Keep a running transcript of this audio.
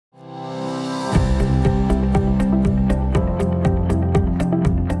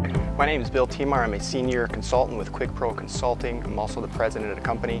My name is Bill Timar. I'm a senior consultant with Quickpro Consulting. I'm also the president of the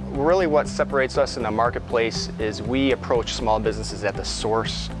company. Really what separates us in the marketplace is we approach small businesses at the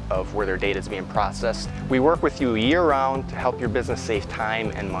source of where their data is being processed. We work with you year-round to help your business save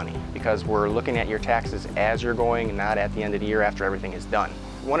time and money because we're looking at your taxes as you're going and not at the end of the year after everything is done.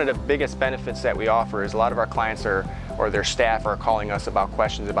 One of the biggest benefits that we offer is a lot of our clients or their staff are calling us about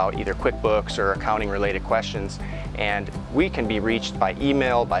questions about either QuickBooks or accounting related questions, and we can be reached by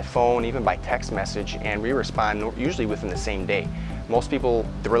email, by phone, even by text message, and we respond usually within the same day. Most people,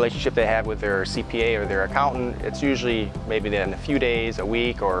 the relationship they have with their CPA or their accountant, it's usually maybe in a few days, a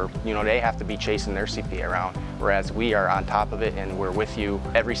week, or they have to be chasing their CPA around, whereas we are on top of it and we're with you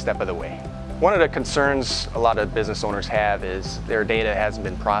every step of the way. One of the concerns a lot of business owners have is their data hasn't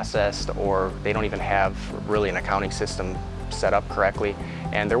been processed or they don't even have really an accounting system set up correctly,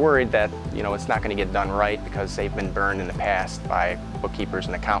 and they're worried that it's not going to get done right because they've been burned in the past by bookkeepers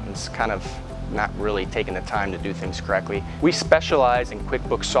and accountants kind of not really taking the time to do things correctly. We specialize in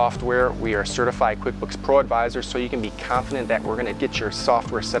QuickBooks software. We are certified QuickBooks Pro advisors, so you can be confident that we're going to get your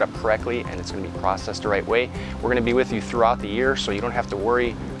software set up correctly and it's going to be processed the right way. We're going to be with you throughout the year, so you don't have to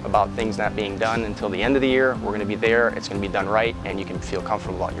worry about things not being done until the end of the year. We're going to be there, it's going to be done right, and you can feel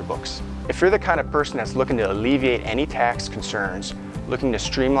comfortable about your books. If you're the kind of person that's looking to alleviate any tax concerns, looking to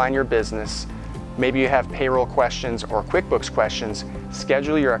streamline your business, maybe you have payroll questions or QuickBooks questions,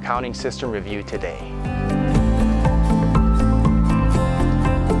 schedule your accounting system review today.